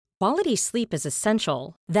Quality sleep is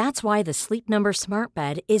essential. That's why the Sleep Number Smart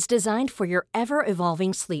Bed is designed for your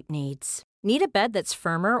ever-evolving sleep needs. Need a bed that's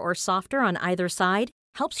firmer or softer on either side?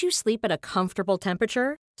 Helps you sleep at a comfortable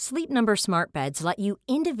temperature? Sleep Number Smart Beds let you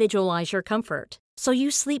individualize your comfort, so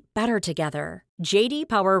you sleep better together. J.D.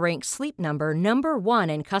 Power ranks Sleep Number number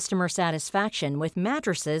 1 in customer satisfaction with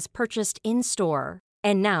mattresses purchased in-store.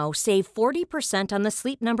 And now, save 40% on the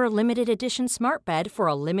Sleep Number Limited Edition Smart Bed for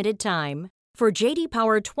a limited time. For J.D.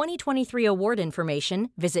 Power 2023 award information,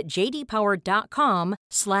 visit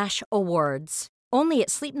jdpower.com/awards. Only at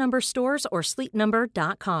Sleep Number stores or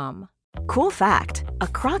sleepnumber.com. Cool fact, a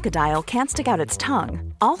crocodile can't stick out its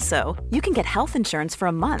tongue. Also, you can get health insurance for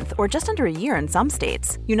a month or just under a year in some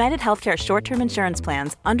states. United Healthcare short-term insurance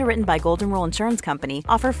plans, underwritten by Golden Rule Insurance Company,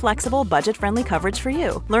 offer flexible, budget-friendly coverage for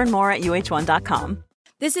you. Learn more at uh1.com.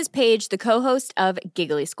 This is Paige, the co-host of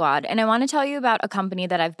Giggly Squad, and I want to tell you about a company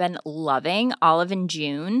that I've been loving, Olive &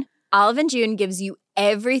 June. Olive & June gives you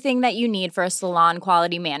everything that you need for a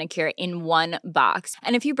salon-quality manicure in one box.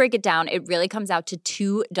 And if you break it down, it really comes out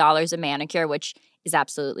to $2 a manicure, which is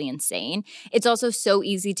absolutely insane. It's also so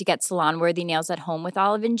easy to get salon-worthy nails at home with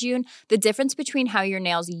Olive & June. The difference between how your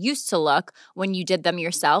nails used to look when you did them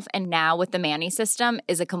yourself and now with the Mani system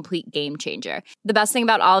is a complete game changer. The best thing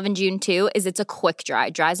about Olive & June, too, is it's a quick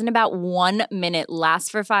dry. Dries in about 1 minute,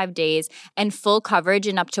 lasts for 5 days, and full coverage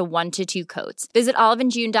in up to 1 to 2 coats. Visit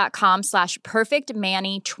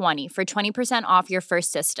oliveandjune.com/perfectmani20 for 20% off your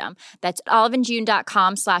first system. That's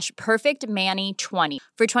oliveandjune.com/perfectmani20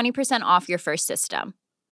 for 20% off your first system.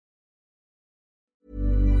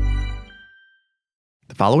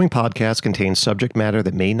 The following podcast contains subject matter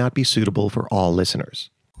that may not be suitable for all listeners.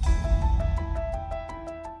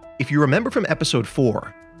 If you remember from episode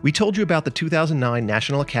 4, we told you about the 2009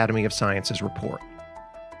 National Academy of Sciences report.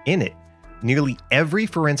 In it, nearly every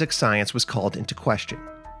forensic science was called into question,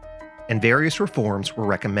 and various reforms were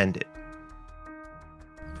recommended.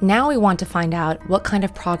 Now we want to find out what kind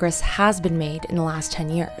of progress has been made in the last 10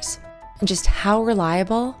 years, and just how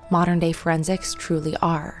reliable modern-day forensics truly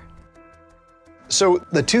are. So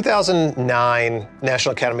the 2009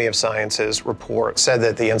 National Academy of Sciences report said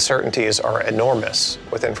that the uncertainties are enormous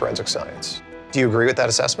within forensic science. Do you agree with that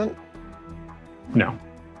assessment? No.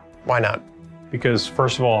 Why not? Because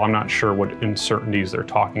first of all, I'm not sure what uncertainties they're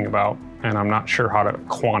talking about, and I'm not sure how to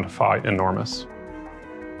quantify enormous.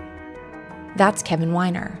 That's Kevin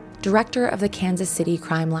Weiner, director of the Kansas City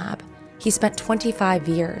Crime Lab. He spent 25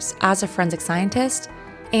 years as a forensic scientist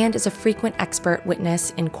and is a frequent expert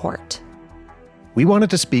witness in court. We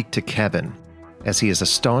wanted to speak to Kevin, as he is a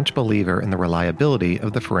staunch believer in the reliability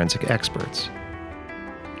of the forensic experts.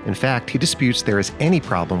 In fact, he disputes there is any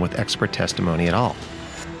problem with expert testimony at all.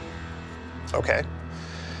 Okay.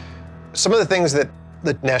 Some of the things that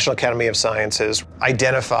the National Academy of Sciences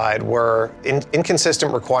identified were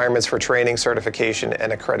inconsistent requirements for training, certification,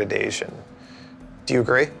 and accreditation. Do you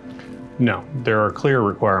agree? No, there are clear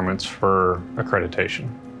requirements for accreditation,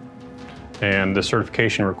 and the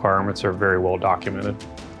certification requirements are very well documented.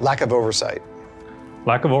 Lack of oversight.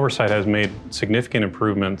 Lack of oversight has made significant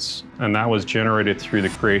improvements, and that was generated through the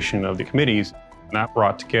creation of the committees. That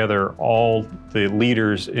brought together all the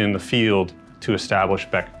leaders in the field to establish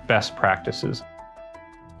best practices.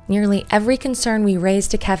 Nearly every concern we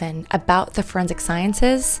raised to Kevin about the forensic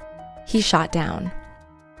sciences, he shot down.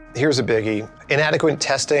 Here's a biggie: inadequate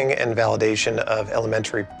testing and validation of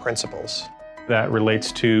elementary principles. That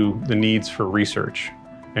relates to the needs for research.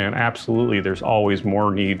 And absolutely, there's always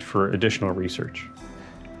more need for additional research.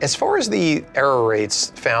 As far as the error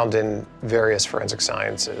rates found in various forensic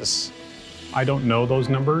sciences, I don't know those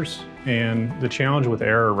numbers. And the challenge with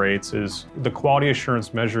error rates is the quality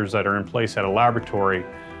assurance measures that are in place at a laboratory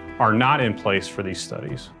are not in place for these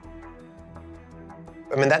studies.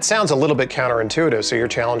 I mean, that sounds a little bit counterintuitive. So you're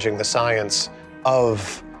challenging the science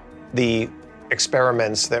of the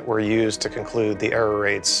experiments that were used to conclude the error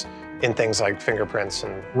rates in things like fingerprints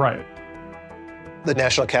and... Right. The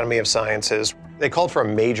National Academy of Sciences, they called for a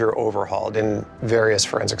major overhaul in various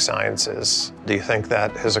forensic sciences. Do you think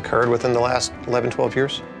that has occurred within the last 11, 12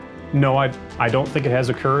 years? No, I don't think it has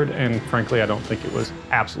occurred, and frankly, I don't think it was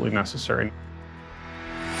absolutely necessary.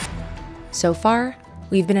 So far,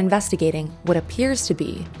 we've been investigating what appears to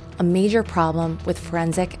be a major problem with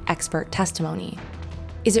forensic expert testimony.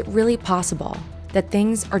 Is it really possible that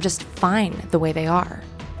things are just fine the way they are?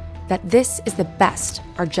 That this is the best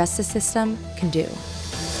our justice system can do?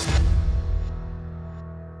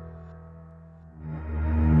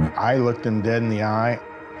 I looked him dead in the eye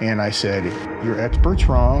and I said, "Your expert's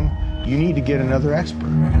wrong. You need to get another expert."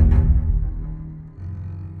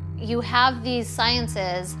 You have these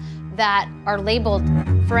sciences that are labeled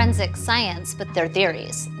forensic science, but they're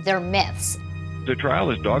theories, they're myths. The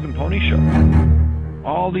trial is dog and pony show.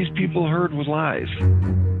 All these people heard was lies.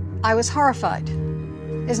 I was horrified.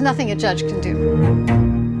 There's nothing a judge can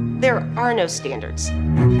do. There are no standards.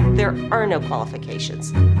 There are no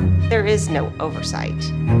qualifications. There is no oversight.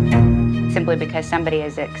 Simply because somebody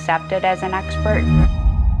is accepted as an expert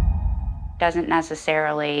doesn't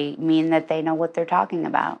necessarily mean that they know what they're talking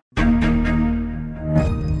about.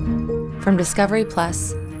 From Discovery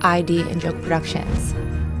Plus, ID and Joke Productions,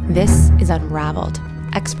 this is Unraveled,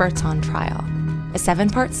 Experts on Trial, a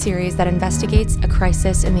 7-part series that investigates a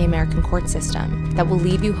crisis in the American court system that will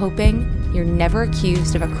leave you hoping you're never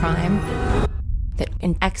accused of a crime that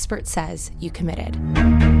an expert says you committed.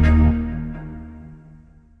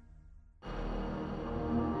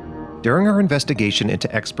 During our investigation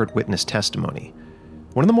into expert witness testimony,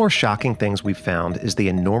 one of the more shocking things we've found is the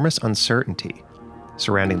enormous uncertainty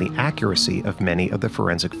surrounding the accuracy of many of the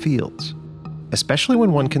forensic fields, especially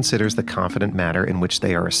when one considers the confident manner in which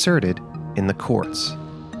they are asserted in the courts.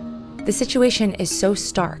 The situation is so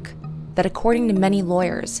stark that according to many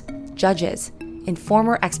lawyers, judges, and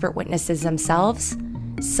former expert witnesses themselves,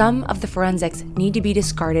 some of the forensics need to be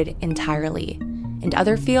discarded entirely, and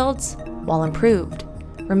other fields, while improved,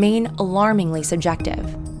 remain alarmingly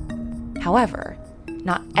subjective. However,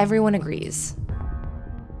 not everyone agrees.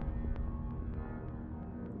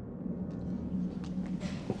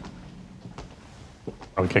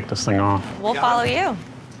 I'll kick this thing off. We'll follow you.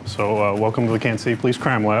 So welcome to the Kansas City Police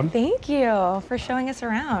Crime Lab. Thank you for showing us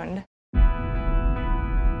around.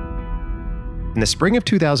 In the spring of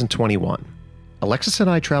 2021, Alexis and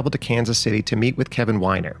I traveled to Kansas City to meet with Kevin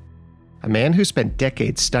Weiner, a man who spent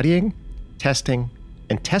decades studying, testing,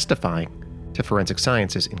 and testifying to forensic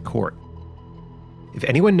sciences in court. If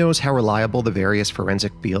anyone knows how reliable the various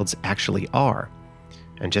forensic fields actually are,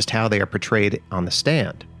 and just how they are portrayed on the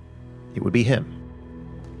stand, it would be him.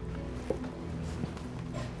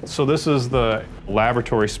 So this is the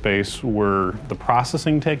laboratory space where the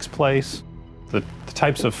processing takes place. The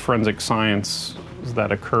types of forensic science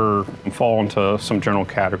that occur fall into some general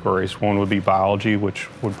categories. One would be biology, which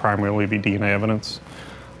would primarily be DNA evidence.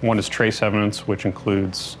 One is trace evidence, which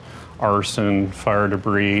includes arson, fire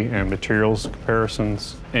debris, and materials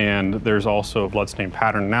comparisons. And there's also bloodstain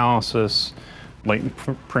pattern analysis, latent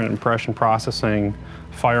print impression processing,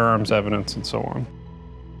 firearms evidence, and so on.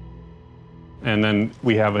 And then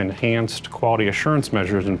we have enhanced quality assurance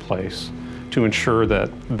measures in place to ensure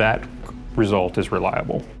that that result is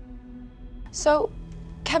reliable. So,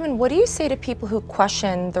 Kevin, what do you say to people who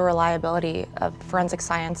question the reliability of forensic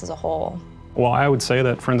science as a whole? Well, I would say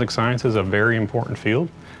that forensic science is a very important field,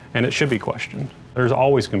 and it should be questioned. There's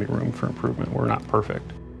always going to be room for improvement. We're not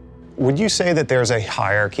perfect. Would you say that there's a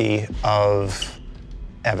hierarchy of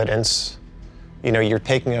evidence? You know, you're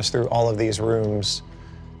taking us through all of these rooms.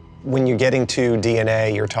 When you're getting to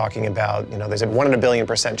DNA, you're talking about, you know, there's a 1 in a billion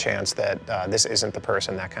 % chance that this isn't the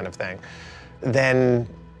person, that kind of thing. Then,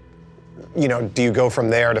 you know, do you go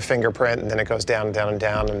from there to fingerprint and then it goes down and down and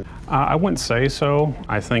down? And I wouldn't say so.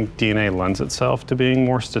 I think DNA lends itself to being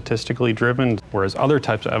more statistically driven, whereas other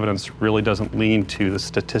types of evidence really doesn't lean to the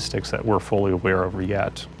statistics that we're fully aware of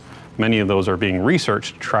yet. Many of those are being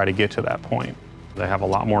researched to try to get to that point. They have a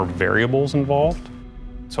lot more variables involved,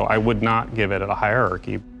 so I would not give it a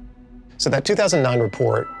hierarchy. So that 2009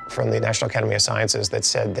 report from the National Academy of Sciences that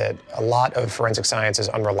said that a lot of forensic science is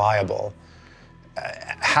unreliable,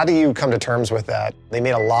 how do you come to terms with that? They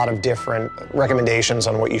made a lot of different recommendations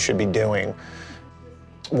on what you should be doing.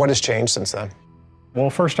 What has changed since then?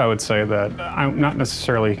 Well, first I would say that I'm not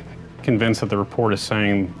necessarily convinced that the report is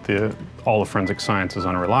saying all the forensic science is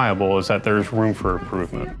unreliable, is that there's room for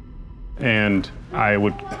improvement. And I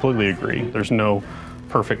would completely agree. There's no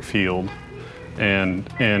perfect field.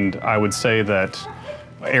 And I would say that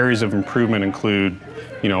areas of improvement include,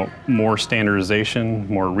 you know, more standardization,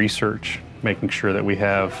 more research, making sure that we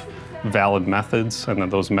have valid methods and that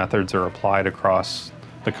those methods are applied across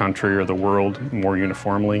the country or the world more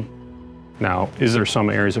uniformly. Now, is there some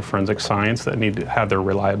areas of forensic science that need to have their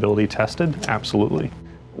reliability tested? Absolutely.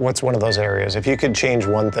 What's one of those areas? If you could change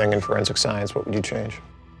one thing in forensic science, what would you change?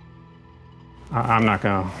 I'm not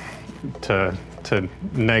going to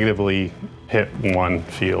negatively hit one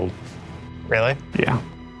field. Really? Yeah.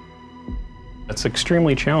 It's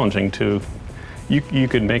extremely challenging to, you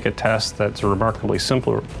could make a test that's remarkably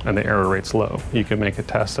simpler and the error rate's low. You could make a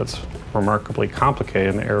test that's remarkably complicated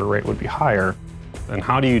and the error rate would be higher. And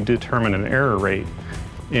how do you determine an error rate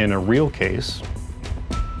in a real case?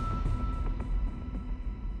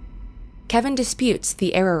 Kevin disputes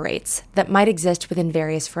the error rates that might exist within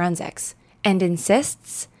various forensics and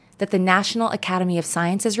insists that the National Academy of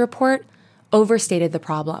Sciences report overstated the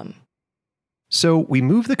problem. So we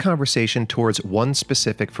move the conversation towards one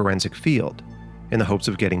specific forensic field in the hopes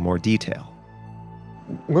of getting more detail.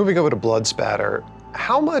 Moving over to blood spatter,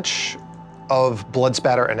 how much of blood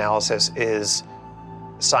spatter analysis is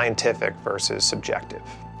scientific versus subjective?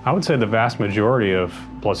 I would say the vast majority of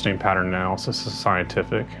bloodstain pattern analysis is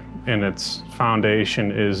scientific, and its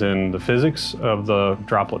foundation is in the physics of the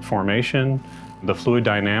droplet formation, the fluid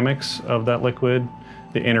dynamics of that liquid,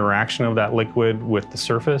 the interaction of that liquid with the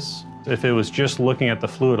surface. If it was just looking at the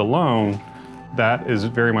fluid alone, that is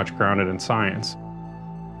very much grounded in science.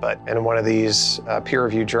 But in one of these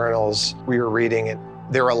peer-reviewed journals we were reading, it,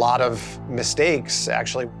 there are a lot of mistakes.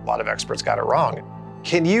 Actually, a lot of experts got it wrong.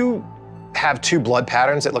 Can you have two blood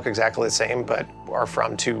patterns that look exactly the same but are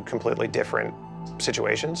from two completely different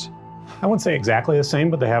situations? I wouldn't say exactly the same,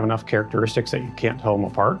 but they have enough characteristics that you can't tell them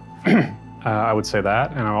apart. I would say that,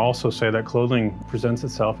 and I'll also say that clothing presents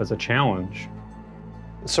itself as a challenge.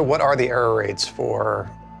 So what are the error rates for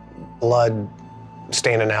blood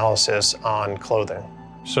stain analysis on clothing?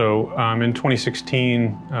 So in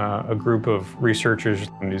 2016, a group of researchers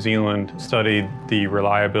in New Zealand studied the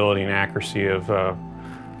reliability and accuracy of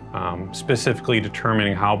specifically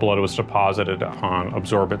determining how blood was deposited on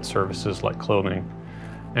absorbent surfaces like clothing.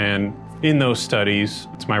 And in those studies,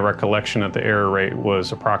 it's my recollection that the error rate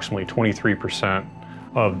was approximately 23%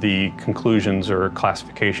 of the conclusions or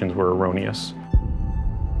classifications were erroneous.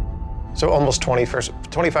 So almost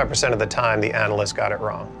 25% of the time the analyst got it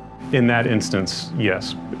wrong. In that instance,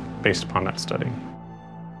 yes, based upon that study.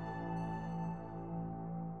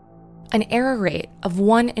 An error rate of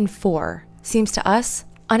 1 in 4 seems to us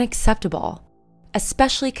unacceptable,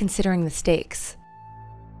 especially considering the stakes.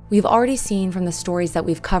 We've already seen from the stories that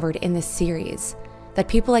we've covered in this series that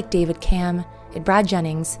people like David Cam and Brad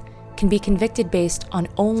Jennings can be convicted based on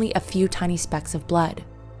only a few tiny specks of blood.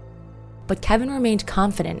 But Kevin remained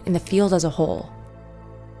confident in the field as a whole.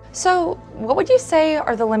 So, what would you say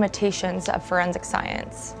are the limitations of forensic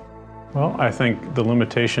science? Well, I think the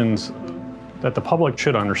limitations that the public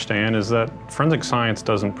should understand is that forensic science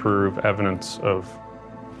doesn't prove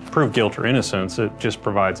guilt or innocence. It just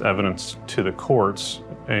provides evidence to the courts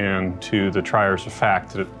and to the triers of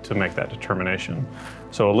fact to make that determination.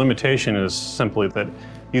 So a limitation is simply that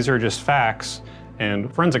these are just facts,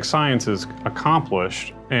 and forensic science is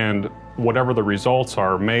accomplished, and whatever the results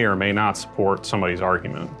are may or may not support somebody's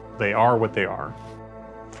argument. They are what they are.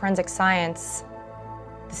 Forensic science,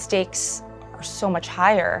 the stakes are so much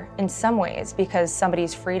higher in some ways because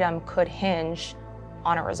somebody's freedom could hinge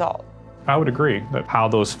on a result. I would agree that how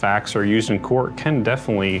those facts are used in court can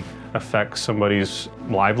definitely affect somebody's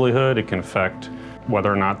livelihood. It can affect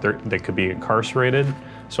whether or not they could be incarcerated.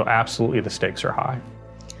 So absolutely the stakes are high.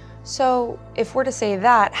 So if we're to say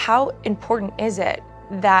that, how important is it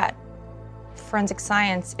that forensic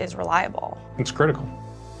science is reliable? It's critical.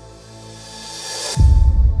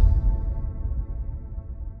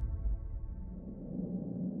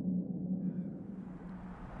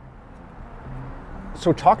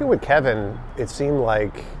 So talking with Kevin, it seemed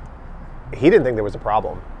like he didn't think there was a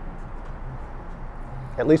problem,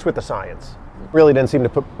 at least with the science. Really didn't seem to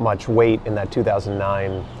put much weight in that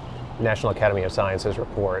 2009 National Academy of Sciences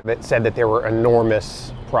report that said that there were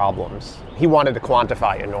enormous problems. He wanted to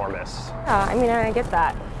quantify enormous. Yeah, I mean, I get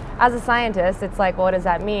that. As a scientist, it's like, well, what does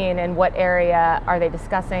that mean and what area are they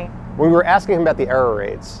discussing? We were asking him about the error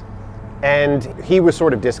rates, and he was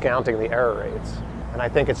sort of discounting the error rates. And I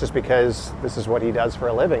think it's just because this is what he does for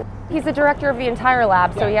a living. He's the director of the entire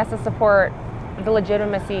lab, so he has to support the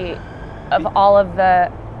legitimacy of all of the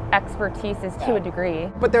expertises to a degree.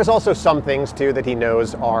 But there's also some things too that he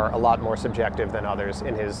knows are a lot more subjective than others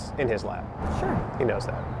in his lab. Sure. He knows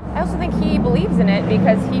that. I also think he believes in it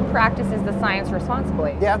because he practices the science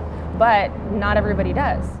responsibly. Yeah. But not everybody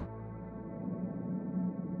does.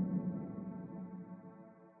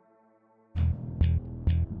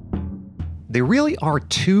 There really are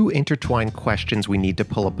two intertwined questions we need to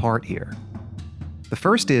pull apart here. The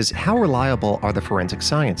first is, how reliable are the forensic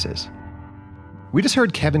sciences? We just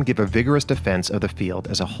heard Kevin give a vigorous defense of the field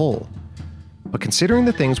as a whole. But considering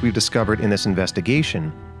the things we've discovered in this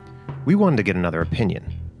investigation, we wanted to get another opinion.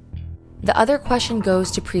 The other question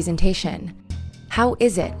goes to presentation. How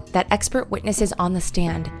is it that expert witnesses on the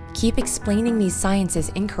stand keep explaining these sciences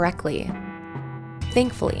incorrectly?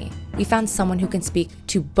 Thankfully, we found someone who can speak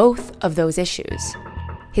to both of those issues.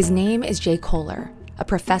 His name is Jay Kohler, a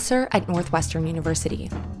professor at Northwestern University.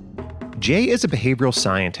 Jay is a behavioral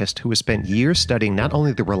scientist who has spent years studying not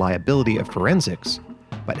only the reliability of forensics,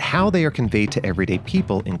 but how they are conveyed to everyday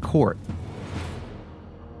people in court.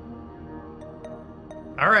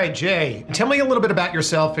 All right. right, Jay, tell me a little bit about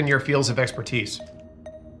yourself and your fields of expertise.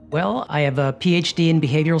 Well, I have a PhD in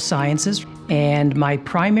behavioral sciences, and my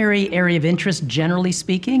primary area of interest, generally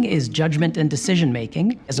speaking, is judgment and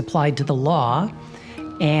decision-making as applied to the law.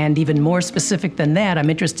 And even more specific than that, I'm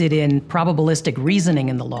interested in probabilistic reasoning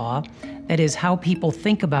in the law, that is, how people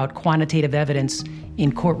think about quantitative evidence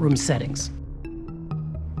in courtroom settings.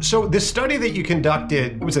 So the study that you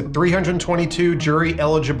conducted, was it 322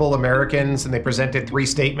 jury-eligible Americans, and they presented 3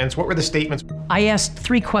 statements? What were the statements? I asked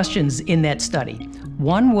 3 questions in that study.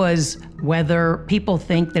 One was whether people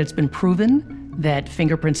think that it's been proven that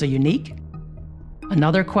fingerprints are unique.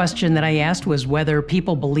 Another question that I asked was whether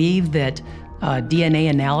people believe that DNA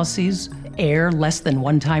analyses err less than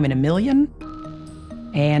 1 time in a million.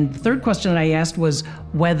 And the third question that I asked was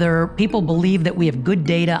whether people believe that we have good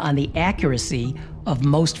data on the accuracy of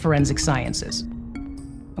most forensic sciences.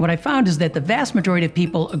 And what I found is that the vast majority of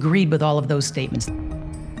people agreed with all of those statements.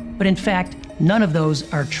 But in fact, none of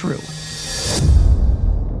those are true.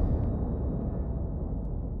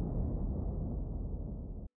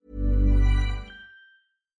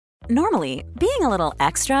 Normally, being a little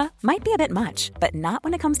extra might be a bit much, but not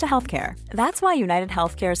when it comes to healthcare. That's why United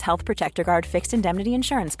Healthcare's Health Protector Guard fixed indemnity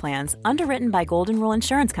insurance plans, underwritten by Golden Rule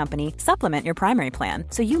Insurance Company, supplement your primary plan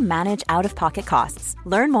so you manage out-of-pocket costs.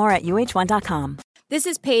 Learn more at uh1.com. This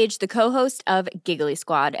is Paige, the co-host of Giggly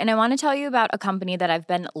Squad, and I want to tell you about a company that I've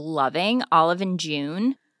been loving, Olive &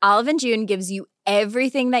 June. Olive & June gives you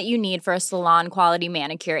everything that you need for a salon-quality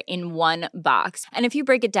manicure in one box. And if you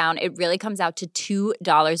break it down, it really comes out to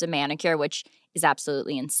 $2 a manicure, which is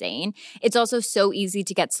absolutely insane. It's also so easy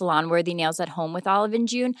to get salon-worthy nails at home with Olive &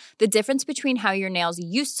 June. The difference between how your nails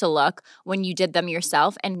used to look when you did them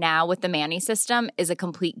yourself and now with the Mani system is a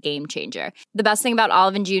complete game changer. The best thing about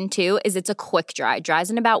Olive & June, too, is it's a quick dry. Dries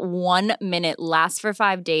in about 1 minute, lasts for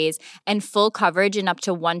 5 days, and full coverage in up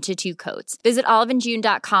to 1 to 2 coats. Visit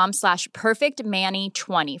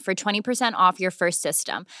oliveandjune.com/perfectmani20 for 20% off your first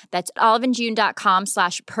system. That's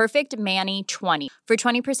oliveandjune.com/perfectmani20 for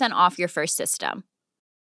 20% off your first system.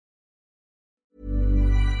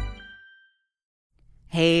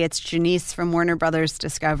 Hey, it's Janice from Warner Brothers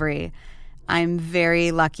Discovery. I'm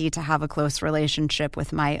very lucky to have a close relationship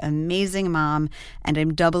with my amazing mom, and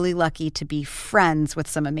I'm doubly lucky to be friends with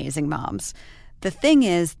some amazing moms. The thing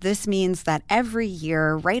is, this means that every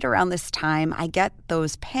year, right around this time, I get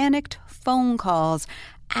those panicked phone calls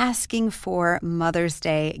asking for Mother's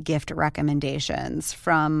Day gift recommendations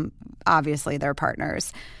from, obviously, their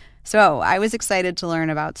partners. So I was excited to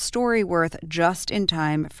learn about Storyworth just in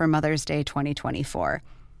time for Mother's Day 2024.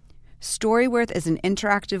 Storyworth is an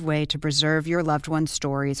interactive way to preserve your loved one's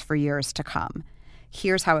stories for years to come.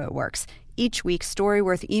 Here's how it works. Each week,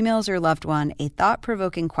 Storyworth emails your loved one a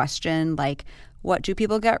thought-provoking question like, what do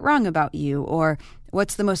people get wrong about you? Or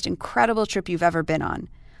what's the most incredible trip you've ever been on?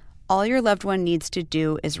 All your loved one needs to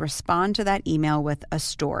do is respond to that email with a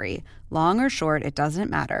story. Long or short, it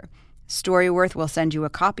doesn't matter. Storyworth will send you a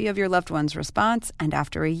copy of your loved one's response, and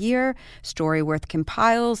after a year, Storyworth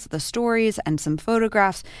compiles the stories and some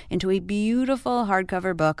photographs into a beautiful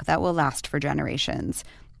hardcover book that will last for generations.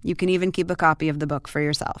 You can even keep a copy of the book for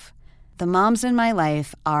yourself. The moms in my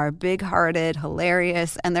life are big-hearted,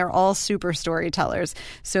 hilarious, and they're all super storytellers,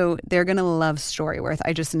 so they're going to love Storyworth.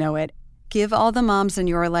 I just know it. Give all the moms in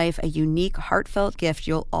your life a unique, heartfelt gift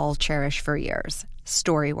you'll all cherish for years.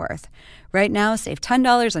 Storyworth. Right now, save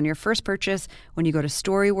 $10 on your first purchase when you go to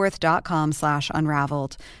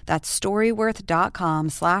storyworth.com/unraveled. That's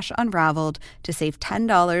storyworth.com/unraveled to save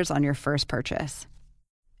 $10 on your first purchase.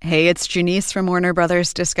 Hey, it's Janice from Warner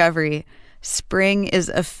Brothers Discovery. Spring is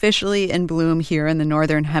officially in bloom here in the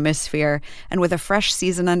Northern Hemisphere, and with a fresh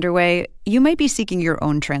season underway, you might be seeking your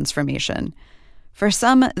own transformation. For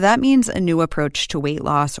some, that means a new approach to weight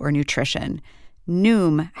loss or nutrition.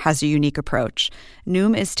 Noom has a unique approach.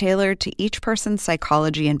 Noom is tailored to each person's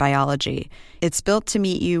psychology and biology. It's built to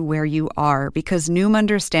meet you where you are because Noom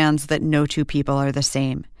understands that no two people are the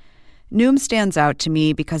same. Noom stands out to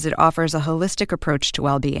me because it offers a holistic approach to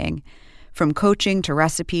well-being. From coaching to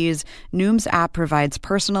recipes, Noom's app provides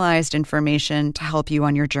personalized information to help you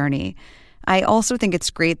on your journey. I also think it's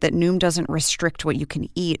great that Noom doesn't restrict what you can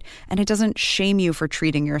eat, and it doesn't shame you for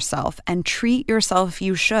treating yourself, and treat yourself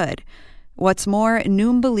you should. What's more,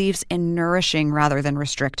 Noom believes in nourishing rather than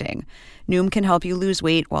restricting. Noom can help you lose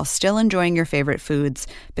weight while still enjoying your favorite foods,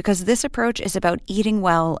 because this approach is about eating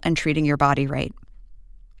well and treating your body right.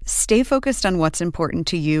 Stay focused on what's important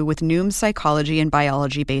to you with Noom's psychology and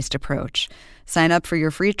biology-based approach. Sign up for your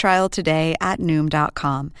free trial today at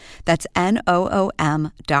Noom.com. That's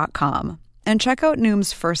Noom.com. And check out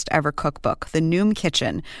Noom's first ever cookbook, The Noom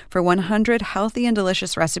Kitchen, for 100 healthy and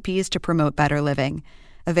delicious recipes to promote better living.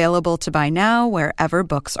 Available to buy now wherever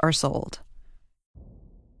books are sold.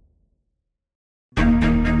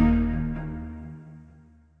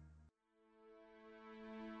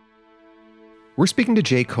 We're speaking to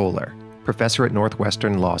Jay Kohler, professor at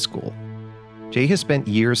Northwestern Law School. Jay has spent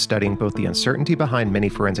years studying both the uncertainty behind many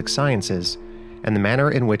forensic sciences and the manner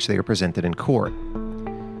in which they are presented in court.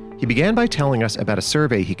 He began by telling us about a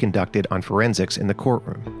survey he conducted on forensics in the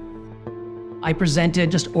courtroom. I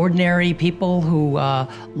presented just ordinary people who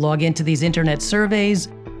log into these internet surveys,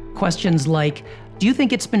 questions like, do you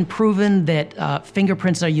think it's been proven that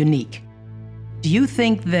fingerprints are unique? Do you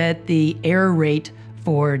think that the error rate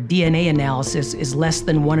for DNA analysis is less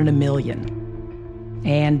than 1 in a million?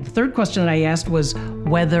 And the third question that I asked was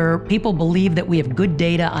whether people believe that we have good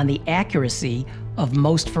data on the accuracy of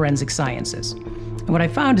most forensic sciences. And what I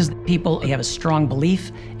found is that people have a strong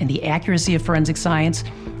belief in the accuracy of forensic science,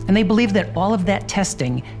 and they believe that all of that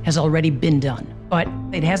testing has already been done, but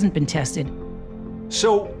it hasn't been tested.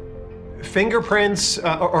 So fingerprints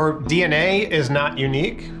or DNA is not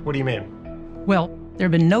unique? What do you mean? Well, there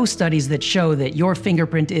have been no studies that show that your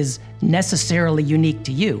fingerprint is necessarily unique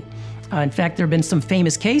to you. In fact, there have been some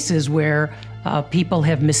famous cases where people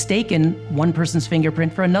have mistaken one person's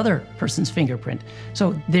fingerprint for another person's fingerprint.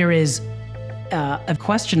 So there is a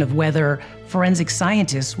question of whether forensic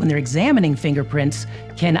scientists, when they're examining fingerprints,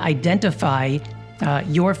 can identify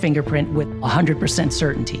your fingerprint with 100%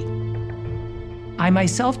 certainty. I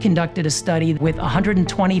myself conducted a study with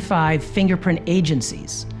 125 fingerprint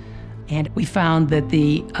agencies, and we found that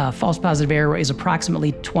the false positive error is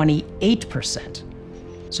approximately 28%.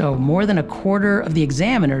 So more than a quarter of the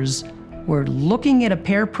examiners were looking at a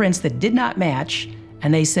pair of prints that did not match,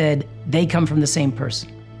 and they said they come from the same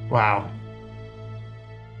person. Wow.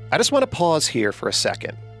 I just want to pause here for a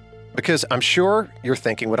second, because I'm sure you're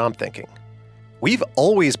thinking what I'm thinking. We've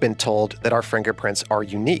always been told that our fingerprints are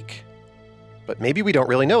unique, but maybe we don't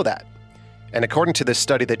really know that. And according to this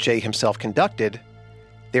study that Jay himself conducted,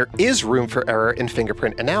 there is room for error in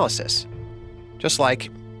fingerprint analysis, just like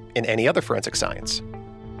in any other forensic science.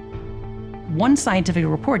 One scientific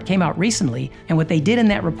report came out recently, and what they did in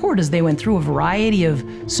that report is they went through a variety of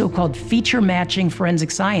so-called feature-matching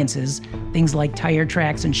forensic sciences, things like tire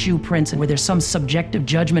tracks and shoe prints, and where there's some subjective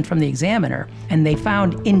judgment from the examiner. And they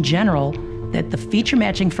found, in general, that the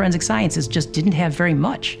feature-matching forensic sciences just didn't have very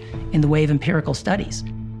much in the way of empirical studies.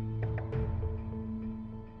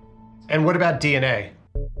 And what about DNA?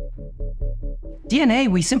 DNA,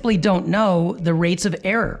 we simply don't know the rates of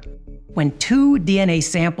error. When two DNA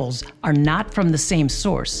samples are not from the same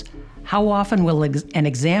source, how often will an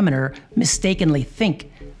examiner mistakenly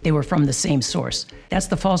think they were from the same source? That's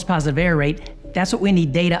the false positive error rate. That's what we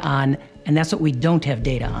need data on, and that's what we don't have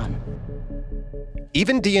data on.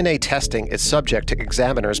 Even DNA testing is subject to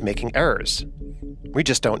examiners making errors. We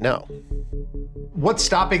just don't know. What's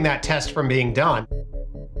stopping that test from being done?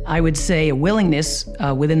 I would say a willingness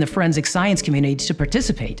within the forensic science community to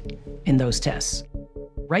participate in those tests.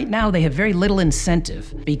 Right now, they have very little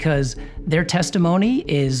incentive because their testimony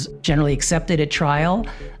is generally accepted at trial.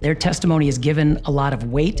 Their testimony is given a lot of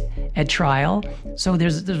weight at trial. So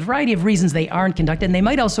there's a variety of reasons they aren't conducted, and they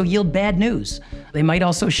might also yield bad news. They might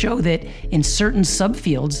also show that in certain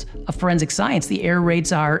subfields of forensic science, the error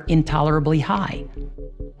rates are intolerably high.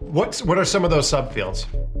 What are some of those subfields?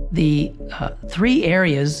 The three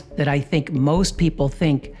areas that I think most people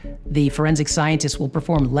think the forensic scientists will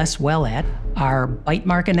perform less well at are bite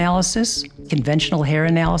mark analysis, conventional hair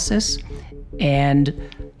analysis, and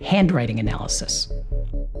handwriting analysis.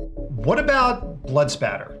 What about blood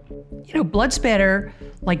spatter? You know, blood spatter,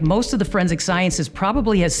 like most of the forensic sciences,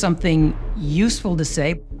 probably has something useful to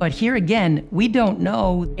say, but here again, we don't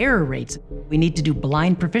know error rates. We need to do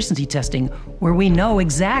blind proficiency testing where we know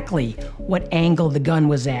exactly what angle the gun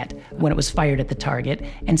was at when it was fired at the target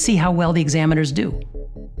and see how well the examiners do.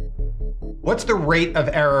 What's the rate of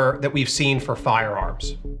error that we've seen for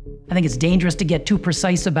firearms? I think it's dangerous to get too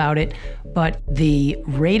precise about it, but the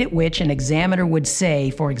rate at which an examiner would say,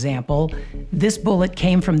 for example, this bullet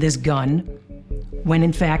came from this gun, when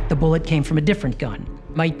in fact the bullet came from a different gun.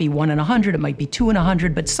 It might be 1 in 100, it might be 2 in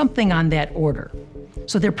 100, but something on that order.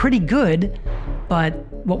 So they're pretty good, but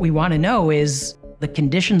what we want to know is the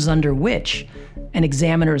conditions under which an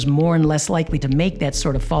examiner is more and less likely to make that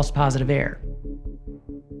sort of false positive error.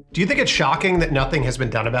 Do you think it's shocking that nothing has been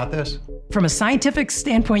done about this? From a scientific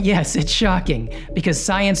standpoint, yes, it's shocking because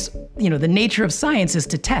science, the nature of science is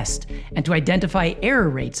to test and to identify error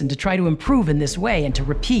rates and to try to improve in this way and to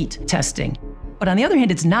repeat testing. But on the other hand,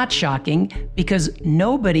 it's not shocking because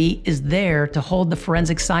nobody is there to hold the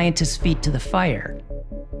forensic scientist's feet to the fire.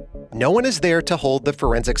 No one is there to hold the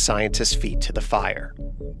forensic scientist's feet to the fire.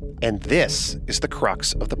 And this is the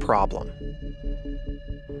crux of the problem.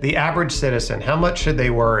 The average citizen, how much should they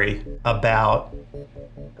worry about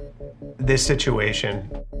this situation?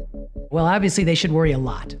 Well, obviously they should worry a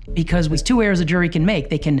lot because there's two errors a jury can make.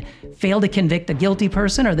 They can fail to convict a guilty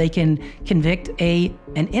person or they can convict an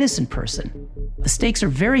innocent person. The stakes are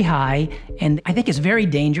very high, and I think it's very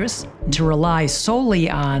dangerous to rely solely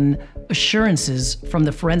on assurances from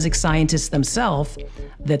the forensic scientists themselves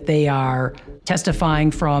that they are testifying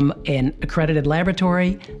from an accredited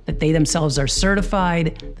laboratory, that they themselves are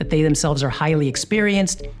certified, that they themselves are highly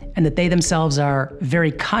experienced, and that they themselves are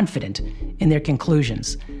very confident in their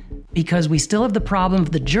conclusions. Because we still have the problem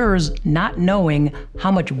of the jurors not knowing how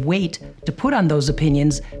much weight to put on those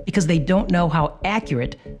opinions because they don't know how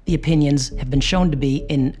accurate the opinions have been shown to be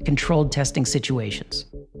in controlled testing situations.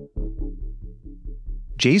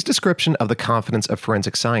 Jay's description of the confidence of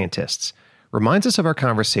forensic scientists reminds us of our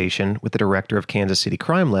conversation with the director of Kansas City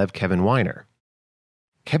Crime Lab, Kevin Weiner.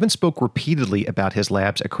 Kevin spoke repeatedly about his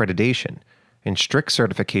lab's accreditation and strict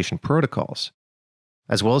certification protocols,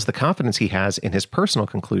 as well as the confidence he has in his personal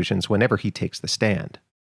conclusions whenever he takes the stand.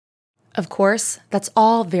 Of course, that's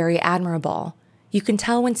all very admirable. You can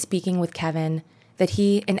tell when speaking with Kevin that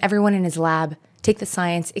he and everyone in his lab take the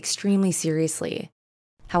science extremely seriously.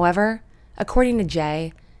 However, according to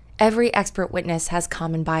Jay, every expert witness has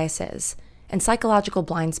common biases and psychological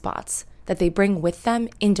blind spots that they bring with them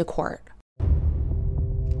into court.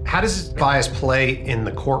 How does bias play in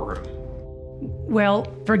the courtroom? Well,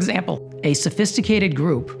 for example, a sophisticated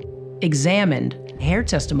group examined hair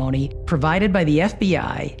testimony provided by the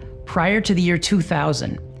FBI prior to the year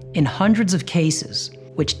 2000 in hundreds of cases,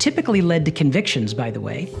 which typically led to convictions, by the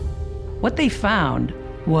way. What they found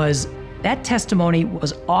was that testimony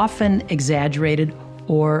was often exaggerated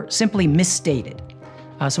or simply misstated.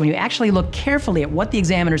 So when you actually look carefully at what the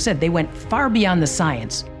examiner said, they went far beyond the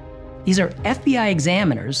science. These are FBI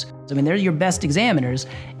examiners. I mean, they're your best examiners.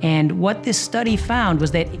 And what this study found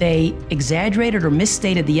was that they exaggerated or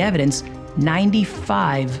misstated the evidence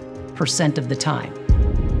 95% of the time.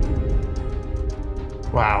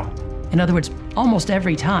 Wow. In other words, almost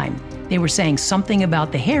every time they were saying something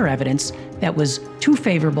about the hair evidence that was too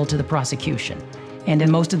favorable to the prosecution. And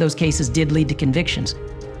in most of those cases did lead to convictions.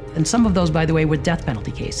 And some of those, by the way, were death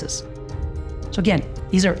penalty cases. So again,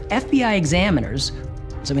 these are FBI examiners.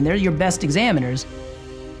 I mean, they're your best examiners.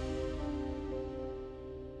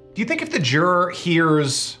 Do you think if the juror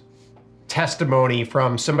hears testimony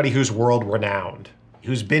from somebody who's world-renowned,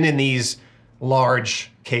 who's been in these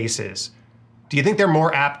large cases, do you think they're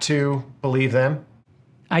more apt to believe them?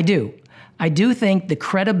 I do. I do think the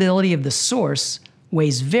credibility of the source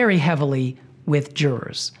weighs very heavily with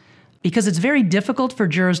jurors. Because it's very difficult for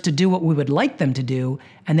jurors to do what we would like them to do,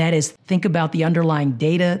 and that is think about the underlying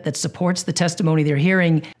data that supports the testimony they're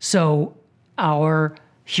hearing. So our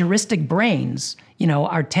heuristic brains,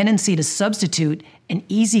 our tendency to substitute an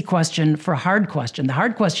easy question for a hard question. The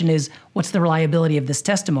hard question is, what's the reliability of this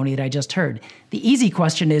testimony that I just heard? The easy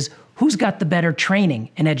question is, who's got the better training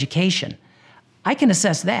and education? I can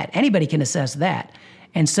assess that. Anybody can assess that.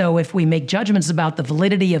 And so if we make judgments about the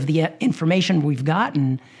validity of the information we've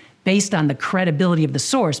gotten based on the credibility of the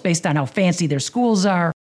source, based on how fancy their schools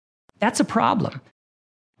are, that's a problem.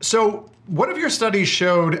 So what have your studies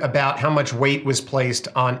showed about how much weight was placed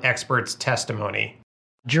on experts' testimony?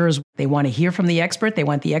 Jurors, they want to hear from the expert. They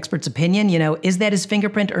want the expert's opinion. Is that his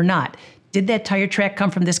fingerprint or not? Did that tire track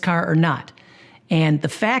come from this car or not? And the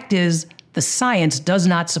fact is, the science does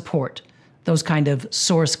not support those kind of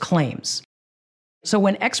source claims. So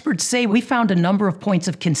when experts say we found a number of points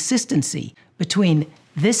of consistency between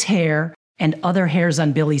this hair and other hairs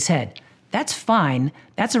on Billy's head, that's fine.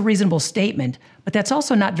 That's a reasonable statement, but that's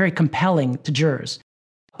also not very compelling to jurors.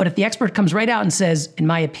 But if the expert comes right out and says, in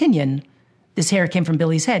my opinion, this hair came from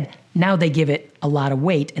Billy's head, now they give it a lot of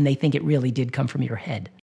weight and they think it really did come from your head.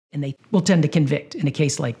 And they will tend to convict in a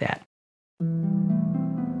case like that.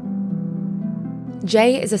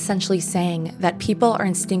 Jay is essentially saying that people are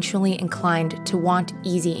instinctually inclined to want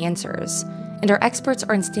easy answers, and our experts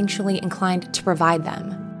are instinctually inclined to provide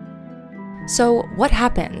them. So what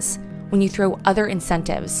happens when you throw other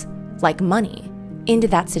incentives, like money, into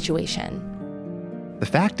that situation? The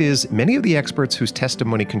fact is, many of the experts whose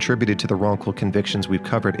testimony contributed to the wrongful convictions we've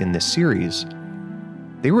covered in this series,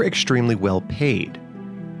 they were extremely well paid.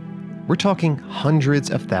 We're talking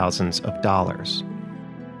hundreds of thousands of dollars.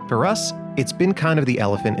 For us, it's been kind of the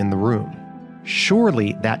elephant in the room.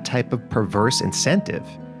 Surely that type of perverse incentive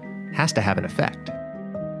has to have an effect.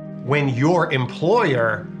 When your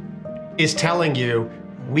employer is telling you,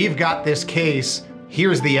 we've got this case,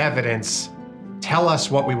 here's the evidence, tell us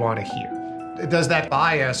what we want to hear. Does that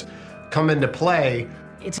bias come into play?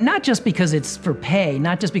 It's not just because it's for pay,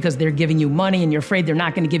 not just because they're giving you money and you're afraid they're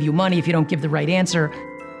not going to give you money if you don't give the right answer.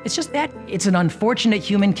 It's just that it's an unfortunate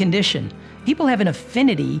human condition. People have an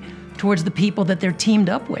affinity towards the people that they're teamed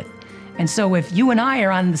up with. And so if you and I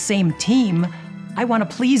are on the same team, I want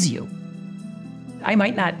to please you. I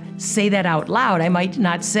might not say that out loud. I might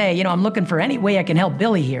not say, I'm looking for any way I can help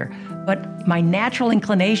Billy here. But my natural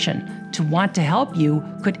inclination to want to help you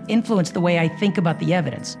could influence the way I think about the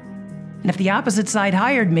evidence. And if the opposite side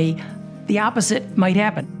hired me, the opposite might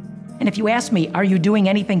happen. And if you ask me, are you doing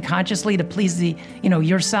anything consciously to please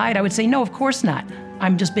your side? I would say, no, of course not.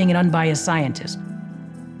 I'm just being an unbiased scientist.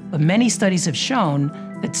 But many studies have shown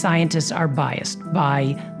that scientists are biased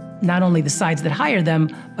by not only the sides that hire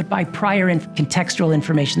them, but by prior contextual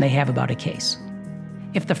information they have about a case.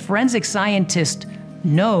 If the forensic scientist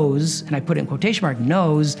knows, and I put it in quotation mark,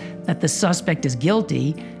 knows that the suspect is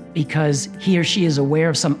guilty because he or she is aware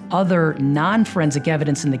of some other non-forensic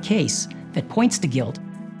evidence in the case that points to guilt,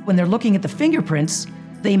 when they're looking at the fingerprints,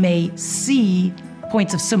 they may see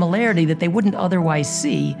points of similarity that they wouldn't otherwise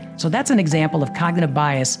see. So that's an example of cognitive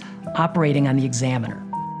bias operating on the examiner.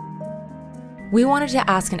 We wanted to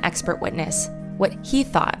ask an expert witness what he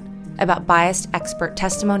thought about biased expert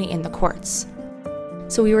testimony in the courts.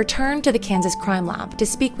 So we returned to the Kansas Crime Lab to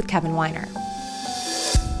speak with Kevin Weiner.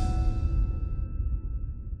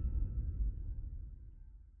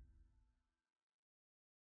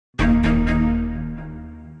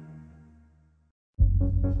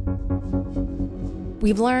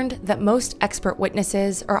 We've learned that most expert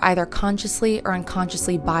witnesses are either consciously or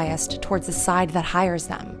unconsciously biased towards the side that hires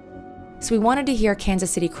them. So we wanted to hear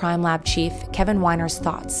Kansas City Crime Lab Chief Kevin Weiner's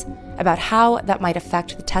thoughts about how that might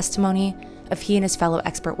affect the testimony of he and his fellow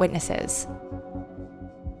expert witnesses.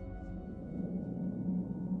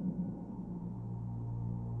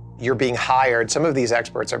 You're being hired, some of these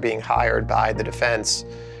experts are being hired by the defense,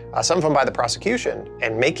 some of them by the prosecution,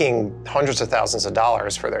 and making hundreds of thousands of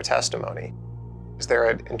dollars for their testimony. Is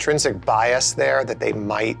there an intrinsic bias there that they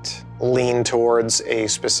might lean towards a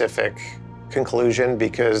specific conclusion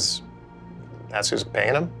because that's who's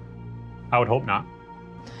paying them? I would hope not.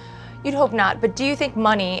 You'd hope not, but do you think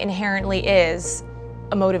money inherently is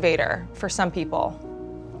a motivator for some people,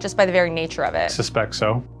 just by the very nature of it? I suspect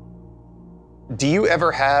so. Do you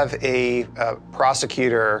ever have a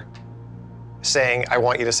prosecutor saying, I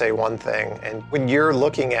want you to say one thing, and when you're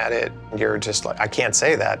looking at it, you're just like, I can't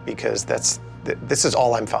say that because this is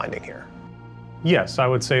all I'm finding here? Yes, I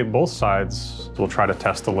would say both sides will try to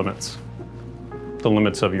test the limits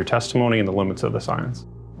of your testimony and the limits of the science.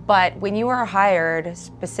 But when you are hired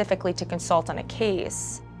specifically to consult on a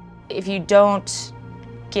case, if you don't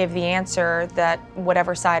give the answer that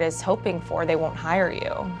whatever side is hoping for, they won't hire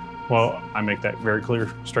you. Well, I make that very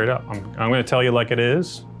clear straight up. I'm going to tell you like it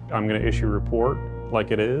is. I'm going to issue a report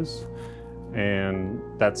like it is, and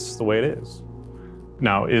that's the way it is.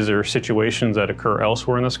 Now, is there situations that occur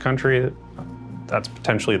elsewhere in this country? That's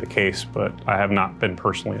potentially the case, but I have not been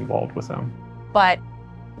personally involved with them. But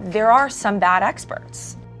there are some bad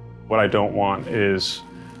experts. What I don't want is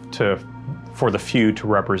for the few to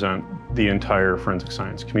represent the entire forensic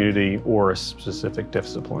science community or a specific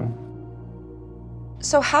discipline.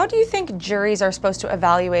 So how do you think juries are supposed to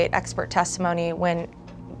evaluate expert testimony when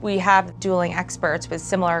we have dueling experts with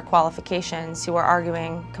similar qualifications who are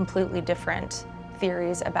arguing completely different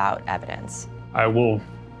theories about evidence? I will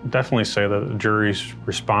definitely say that the jury's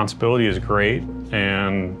responsibility is great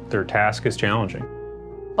and their task is challenging.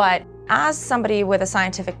 But as somebody with a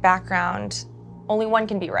scientific background, only one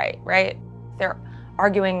can be right? They're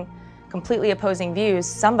arguing completely opposing views.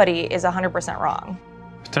 Somebody is 100% wrong.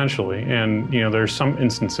 Potentially, and there's some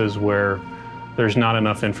instances where there's not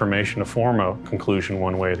enough information to form a conclusion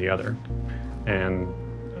one way or the other. And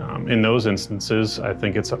in those instances, I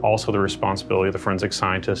think it's also the responsibility of the forensic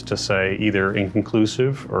scientist to say either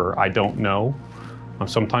inconclusive or I don't know.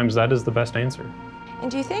 Sometimes that is the best answer. And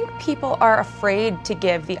do you think people are afraid to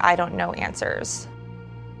give the I don't know answers?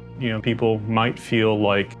 People might feel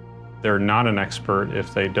like they're not an expert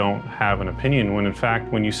if they don't have an opinion, when in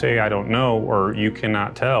fact, when you say I don't know, or you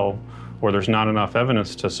cannot tell, or there's not enough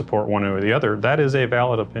evidence to support one or the other, that is a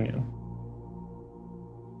valid opinion.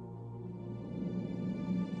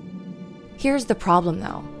 Here's the problem,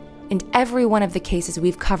 though. In every one of the cases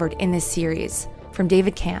we've covered in this series, from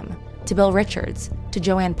David Camm to Bill Richards to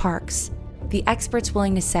Joanne Parks, the experts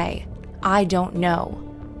willing to say, I don't know,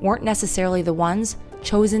 weren't necessarily the ones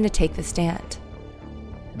chosen to take the stand.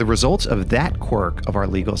 The results of that quirk of our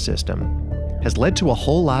legal system has led to a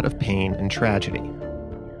whole lot of pain and tragedy.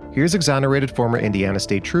 Here's exonerated former Indiana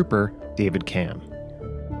State Trooper David Camm.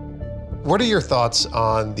 What are your thoughts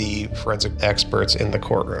on the forensic experts in the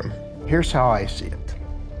courtroom? Here's how I see it.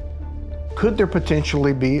 Could there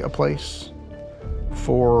potentially be a place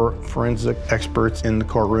for forensic experts in the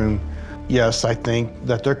courtroom? Yes, I think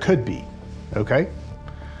that there could be, okay?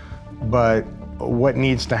 But what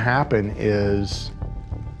needs to happen is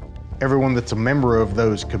everyone that's a member of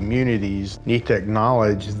those communities need to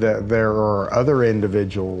acknowledge that there are other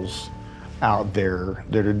individuals out there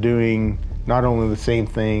that are doing not only the same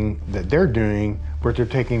thing that they're doing, but they're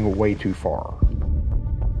taking it way too far.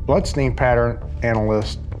 Bloodstain pattern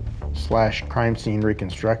analyst / crime scene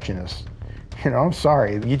reconstructionist, I'm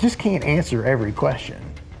sorry, you just can't answer every question.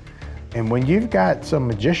 And when you've got some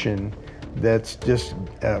magician that's just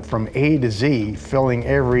from A to Z filling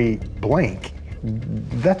every blank,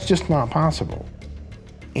 that's just not possible.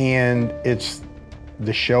 And it's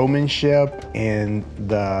the showmanship and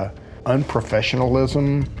the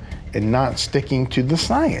unprofessionalism and not sticking to the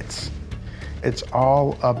science. It's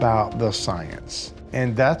all about the science.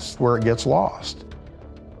 And that's where it gets lost.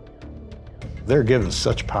 They're given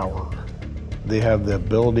such power. They have the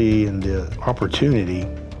ability and the opportunity,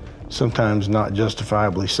 sometimes not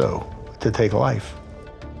justifiably so, to take life.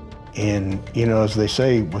 And, as they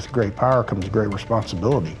say, with great power comes great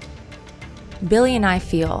responsibility. Billy and I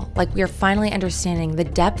feel like we are finally understanding the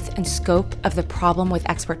depth and scope of the problem with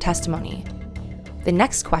expert testimony. The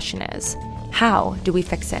next question is, how do we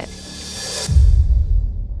fix it?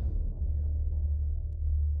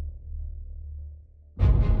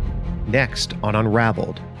 Next on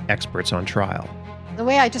Unraveled, Experts on Trial. The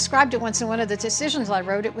way I described it once in one of the decisions I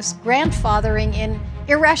wrote, it was grandfathering in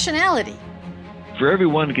irrationality. For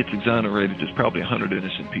everyone who gets exonerated, there's probably 100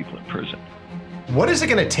 innocent people in prison. What is it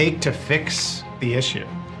going to take to fix the issue?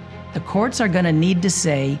 The courts are going to need to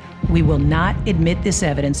say, we will not admit this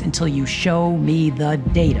evidence until you show me the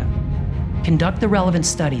data. Conduct the relevant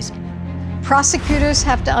studies. Prosecutors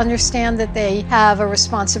have to understand that they have a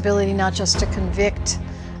responsibility not just to convict,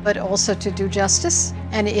 but also to do justice.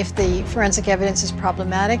 And if the forensic evidence is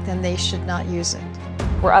problematic, then they should not use it.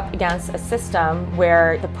 We're up against a system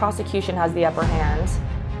where the prosecution has the upper hand,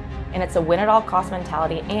 and it's a win-at-all-cost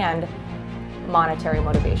mentality and monetary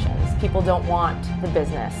motivations. People don't want the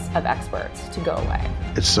business of experts to go away.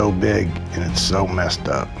 It's so big and it's so messed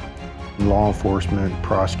up. Law enforcement,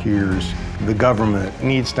 prosecutors, the government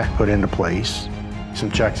needs to put into place some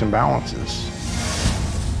checks and balances.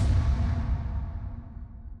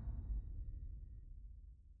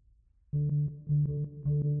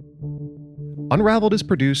 Unraveled is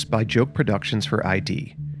produced by Joke Productions for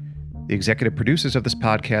ID. The executive producers of this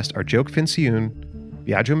podcast are Joke Fincione,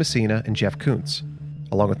 Biagio Messina, and Jeff Kuntz,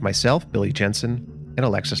 along with myself, Billy Jensen, and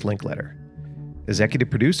Alexis Linkletter. Executive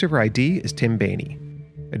producer for ID is Tim Bainey.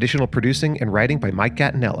 Additional producing and writing by Mike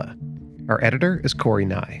Gattinella. Our editor is Corey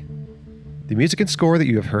Nye. The music and score that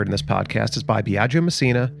you have heard in this podcast is by Biagio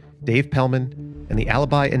Messina, Dave Pellman, and the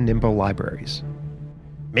Alibi and Nimbo libraries.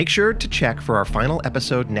 Make sure to check for our final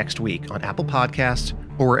episode next week on Apple Podcasts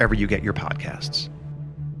or wherever you get your podcasts.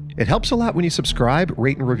 It helps a lot when you subscribe,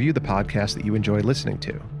 rate, and review the podcast that you enjoy listening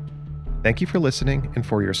to. Thank you for listening and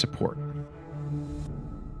for your support.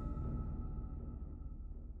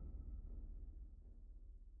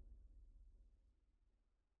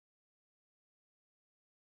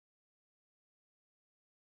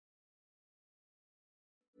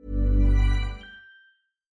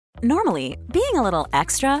 Normally, being a little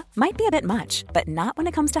extra might be a bit much, but not when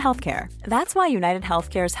it comes to healthcare. That's why United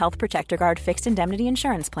Healthcare's Health Protector Guard fixed indemnity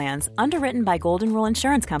insurance plans, underwritten by Golden Rule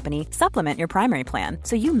Insurance Company, supplement your primary plan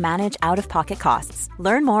so you manage out-of-pocket costs.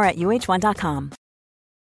 Learn more at UH1.com.